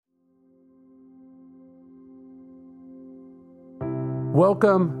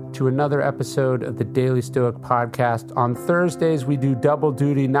Welcome to another episode of the Daily Stoic Podcast. On Thursdays, we do double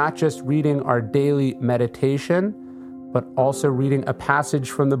duty, not just reading our daily meditation, but also reading a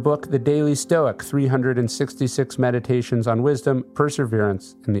passage from the book, The Daily Stoic, 366 Meditations on Wisdom,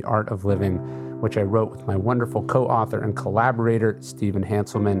 Perseverance, and the Art of Living, which I wrote with my wonderful co-author and collaborator, Stephen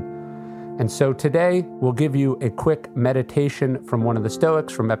Hanselman. And so today, we'll give you a quick meditation from one of the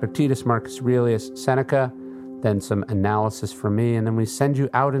Stoics, from Epictetus, Marcus Aurelius, Seneca, then some analysis from me, and then we send you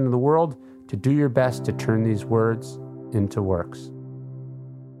out into the world to do your best to turn these words into works.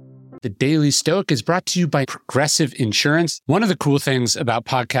 The Daily Stoic is brought to you by Progressive Insurance. One of the cool things about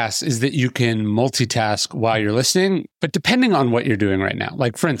podcasts is that you can multitask while you're listening, but depending on what you're doing right now.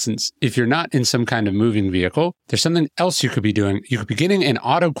 Like, for instance, if you're not in some kind of moving vehicle, there's something else you could be doing. You could be getting an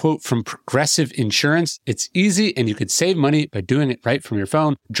auto quote from Progressive Insurance. It's easy, and you could save money by doing it right from your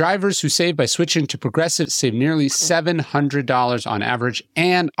phone. Drivers who save by switching to Progressive save nearly $700 on average,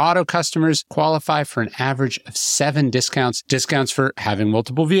 and auto customers qualify for an average of 7 discounts. Discounts for having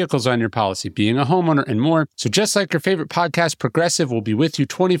multiple vehicles on your policy, being a homeowner, and more. So just like your favorite podcast, Progressive will be with you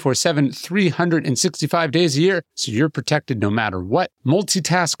 24/7, 365 days a year, so you're protected no matter what.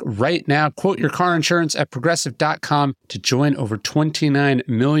 Multitask right now. Quote your car insurance at Progressive.com to join over 29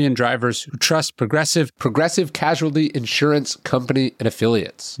 million drivers who trust Progressive. Progressive Casualty Insurance Company and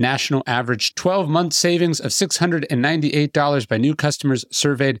Affiliates. National average 12-month savings of $698 by new customers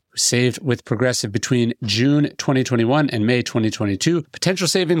surveyed who saved with Progressive between June 2021 and May 2022. Potential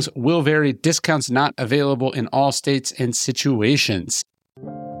savings will vary. Discounts not available in all states and situations.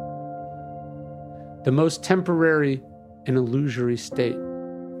 The most temporary and illusory state.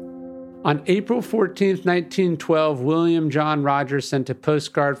 On April 14th, 1912, William John Rogers sent a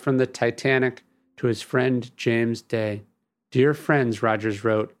postcard from the Titanic to his friend James Day. "Dear friends," Rogers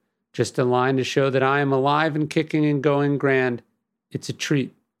wrote, "just a line to show that I am alive and kicking and going grand. It's a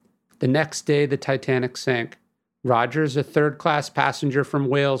treat." The next day, the Titanic sank. Rogers, a third-class passenger from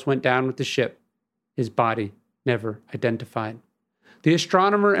Wales, went down with the ship. His body never identified. The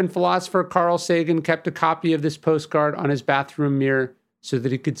astronomer and philosopher Carl Sagan kept a copy of this postcard on his bathroom mirror so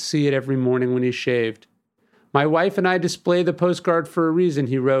that he could see it every morning when he shaved. "My wife and I display the postcard for a reason,"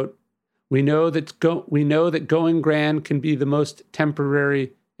 he wrote. We know that going grand can be the most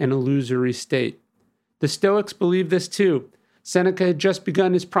temporary and illusory state." The Stoics believe this too. Seneca had just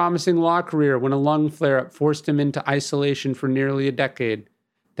begun his promising law career when a lung flare-up forced him into isolation for nearly a decade.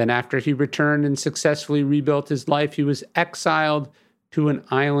 Then after he returned and successfully rebuilt his life, he was exiled to an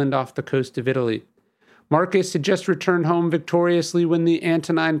island off the coast of Italy. Marcus had just returned home victoriously when the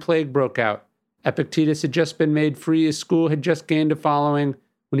Antonine Plague broke out. Epictetus had just been made free. His school had just gained a following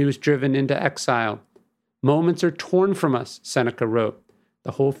when he was driven into exile. "Moments are torn from us," Seneca wrote.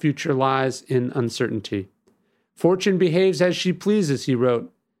 "The whole future lies in uncertainty. Fortune behaves as she pleases," he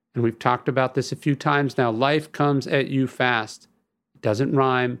wrote. And we've talked about this a few times now. Life comes at you fast. It doesn't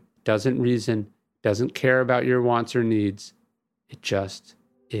rhyme, doesn't reason, doesn't care about your wants or needs. It just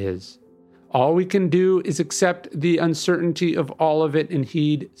is. All we can do is accept the uncertainty of all of it and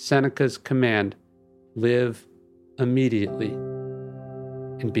heed Seneca's command. Live immediately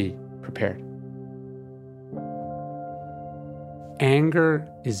and be prepared. Anger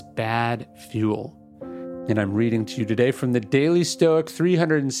is bad fuel. And I'm reading to you today from the Daily Stoic,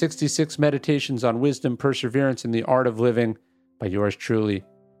 366 Meditations on Wisdom, Perseverance, and the Art of Living by yours truly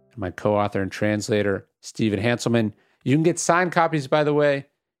and my co-author and translator, Stephen Hanselman. You can get signed copies, by the way,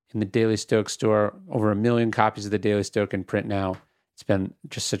 in the Daily Stoic store. Over 1 million copies of the Daily Stoic in print now. It's been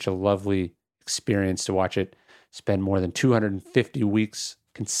just such a lovely experience to watch it spend more than 250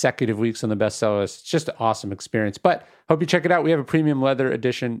 consecutive weeks on the bestseller list. It's just an awesome experience. But hope you check it out. We have a premium leather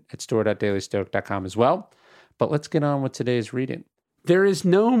edition at store.dailystoic.com as well. But let's get on with today's reading. There is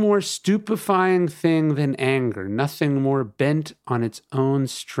no more stupefying thing than anger, nothing more bent on its own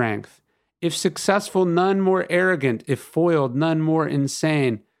strength. If successful, none more arrogant. If foiled, none more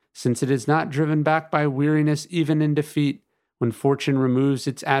insane, since it is not driven back by weariness even in defeat. When fortune removes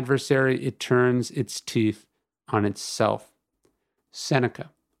its adversary, it turns its teeth on itself.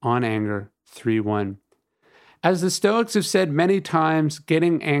 Seneca, On Anger, 3:1. As the Stoics have said many times,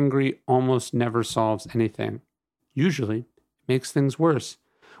 getting angry almost never solves anything. Usually, it makes things worse.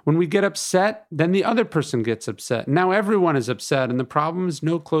 When we get upset, then the other person gets upset. Now everyone is upset, and the problem is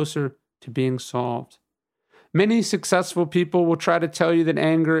no closer to being solved. Many successful people will try to tell you that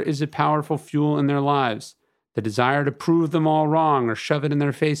anger is a powerful fuel in their lives. The desire to prove them all wrong or shove it in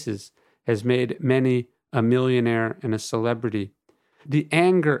their faces has made many a millionaire and a celebrity. The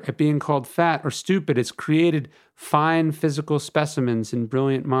anger at being called fat or stupid has created fine physical specimens and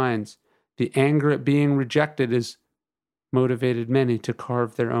brilliant minds. The anger at being rejected has motivated many to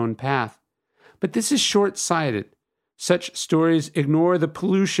carve their own path. But this is short-sighted. Such stories ignore the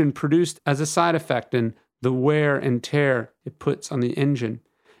pollution produced as a side effect and the wear and tear it puts on the engine.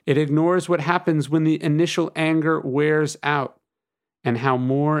 It ignores what happens when the initial anger wears out, and how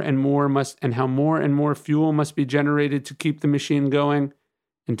more and more fuel must be generated to keep the machine going,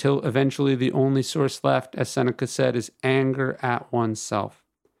 until eventually the only source left, as Seneca said, is anger at oneself.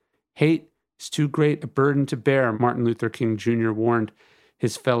 Hate is too great a burden to bear, Martin Luther King Jr. warned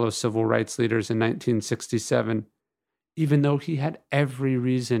his fellow civil rights leaders in 1967, even though he had every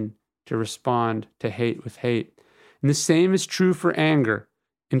reason to respond to hate with hate. And the same is true for anger.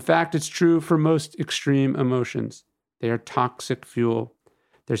 In fact, it's true for most extreme emotions. They are toxic fuel.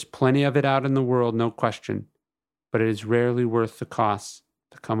 There's plenty of it out in the world, no question, but it is rarely worth the costs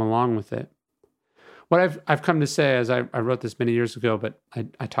to come along with it. What I've come to say, as I wrote this many years ago, but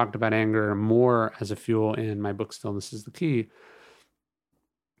I talked about anger more as a fuel in my book, Stillness is the Key.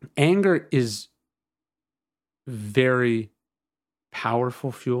 Anger is very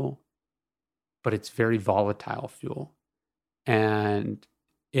powerful fuel, but it's very volatile fuel. And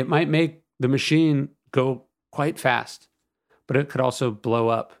it might make the machine go quite fast, but it could also blow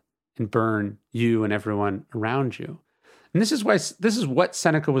up and burn you and everyone around you. And this is what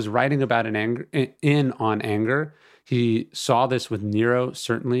Seneca was writing about on anger. He saw this with Nero,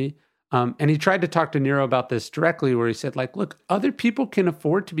 certainly. And he tried to talk to Nero about this directly, where he said, like, look, other people can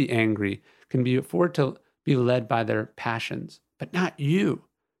afford to be angry, afford to be led by their passions, but not you.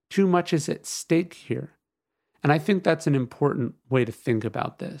 Too much is at stake here. And I think that's an important way to think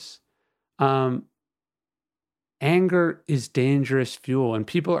about this. Anger is dangerous fuel, and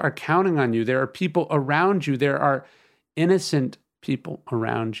people are counting on you. There are people around you. There are innocent people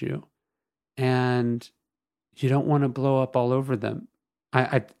around you, and you don't want to blow up all over them.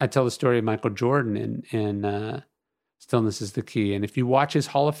 I tell the story of Michael Jordan in Stillness is the Key. And if you watch his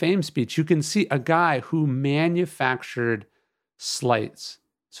Hall of Fame speech, you can see a guy who manufactured slights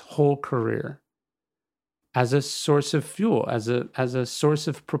his whole career as a source of fuel, as a source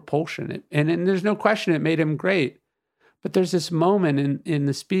of propulsion. And there's no question it made him great. But there's this moment in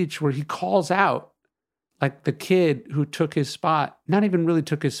the speech where he calls out, like, the kid who took his spot, not even really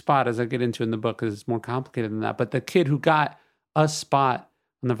took his spot, as I get into in the book, because it's more complicated than that, but the kid who got a spot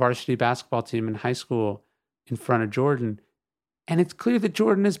on the varsity basketball team in high school in front of Jordan. And it's clear that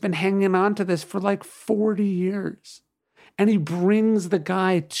Jordan has been hanging on to this for like 40 years. And he brings the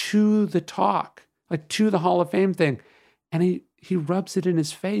guy to the talk, like to the Hall of Fame thing. And he rubs it in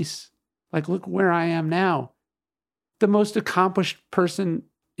his face. Like, look where I am now. The most accomplished person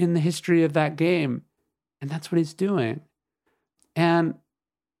in the history of that game. And that's what he's doing. And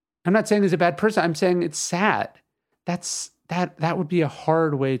I'm not saying he's a bad person. I'm saying it's sad. That would be a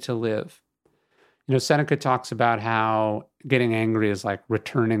hard way to live. You know, Seneca talks about how getting angry is like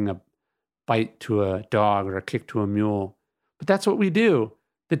returning a bite to a dog or a kick to a mule. But that's what we do.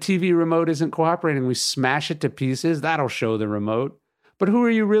 The TV remote isn't cooperating. We smash it to pieces. That'll show the remote. But who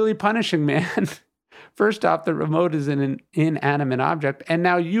are you really punishing, man? First off, the remote is an inanimate object, and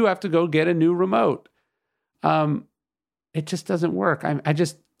now you have to go get a new remote. It just doesn't work.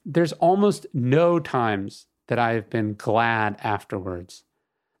 There's almost no times that I've been glad afterwards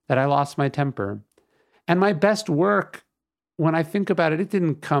that I lost my temper. And my best work, when I think about it, it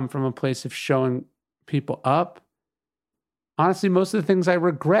didn't come from a place of showing people up. Honestly, most of the things I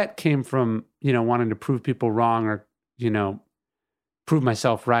regret came from, wanting to prove people wrong or, prove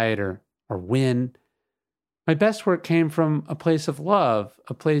myself right or win. My best work came from a place of love,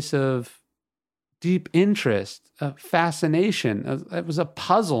 a place of deep interest, a fascination. It was a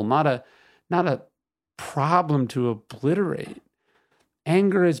puzzle, not a problem to obliterate.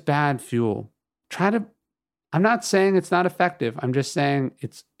 Anger is bad fuel. I'm not saying it's not effective. I'm just saying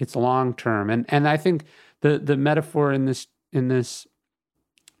it's long term. And I think the metaphor in this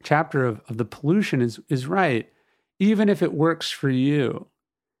chapter of the pollution is right. Even if it works for you,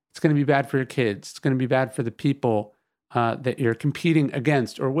 it's going to be bad for your kids. It's going to be bad for the people that you're competing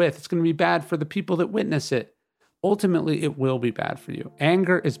against or with. It's going to be bad for the people that witness it. Ultimately, it will be bad for you.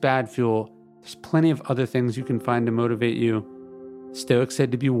 Anger is bad fuel. There's plenty of other things you can find to motivate you. Stoics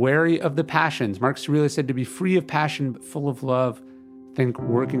said to be wary of the passions. Marcus Aurelius said to be free of passion but full of love. Think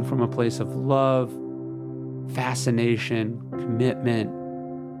working from a place of love, fascination, commitment.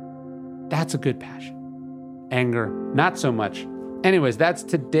 That's a good passion. Anger, not so much. Anyways, that's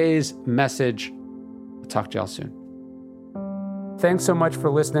today's message. I'll talk to y'all soon. Thanks so much for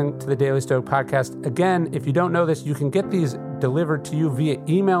listening to the Daily Stoic Podcast. Again, if you don't know this, you can get these delivered to you via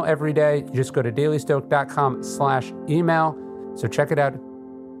email every day. You just go to dailystoic.com/email. So check it out.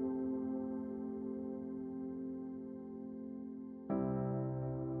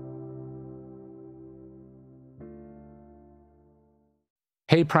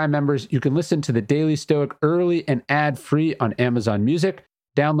 Hey Prime members, you can listen to The Daily Stoic early and ad-free on Amazon Music.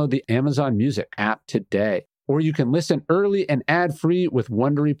 Download the Amazon Music app today. Or you can listen early and ad-free with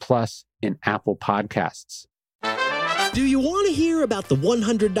Wondery Plus in Apple Podcasts. Do you want to hear about the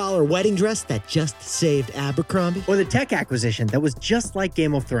 $100 wedding dress that just saved Abercrombie? Or the tech acquisition that was just like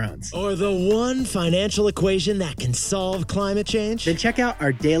Game of Thrones? Or the one financial equation that can solve climate change? Then check out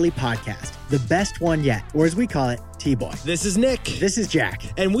our daily podcast, The Best One Yet, or as we call it, T-Boy. This is Nick. This is Jack.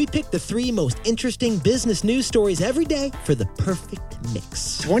 And we pick the 3 most interesting business news stories every day for the perfect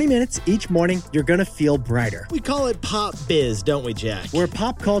mix. 20 minutes each morning, you're going to feel brighter. We call it Pop Biz, don't we, Jack? Where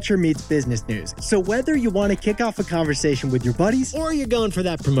pop culture meets business news. So whether you want to kick off a conversation with your buddies, or you're going for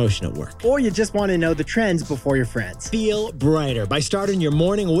that promotion at work, or you just want to know the trends before your friends, feel brighter by starting your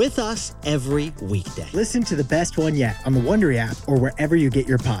morning with us every weekday. Listen to The Best One Yet on the Wondery app or wherever you get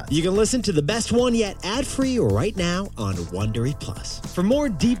your pods. You can listen to The Best One Yet ad-free right now on Wondery Plus. For more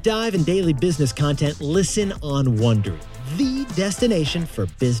deep dive and daily business content, listen on Wondery, the destination for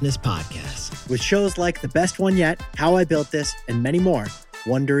business podcasts. With shows like The Best One Yet, How I Built This, and many more,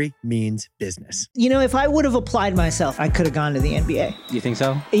 Wondery means business. You know, if I would have applied myself, I could have gone to the NBA. You think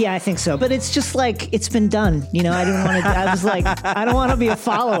so? Yeah, I think so. But it's just like, it's been done. You know, I didn't want to, I was like, I don't want to be a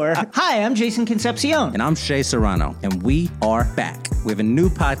follower. Hi, I'm Jason Concepcion. And I'm Shay Serrano. And we are back. We have a new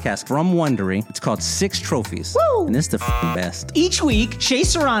podcast from Wondery. It's called 6 Trophies. Woo! And it's the best. Each week, Shay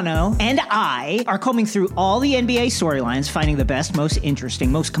Serrano and I are combing through all the NBA storylines, finding the best, most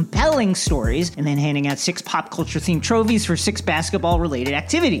interesting, most compelling stories, and then handing out 6 pop culture themed trophies for 6 basketball-related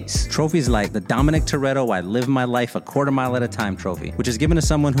activities. Trophies like the Dominic Toretto I Live My Life a Quarter Mile at a Time trophy, which is given to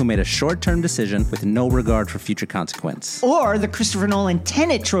someone who made a short-term decision with no regard for future consequence. Or the Christopher Nolan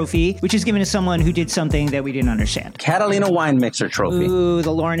Tenet trophy, which is given to someone who did something that we didn't understand. Catalina Wine Mixer trophy. Ooh, the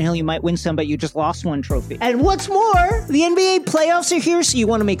Lauryn Hill You Might Win Some, but you just lost one trophy. And what's more, the NBA playoffs are here, so you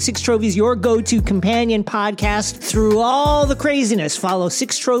want to make 6 Trophies your go-to companion podcast through all the craziness. Follow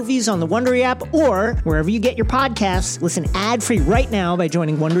 6 Trophies on the Wondery app or wherever you get your podcasts. Listen ad-free right now by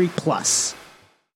joining Wondery Plus.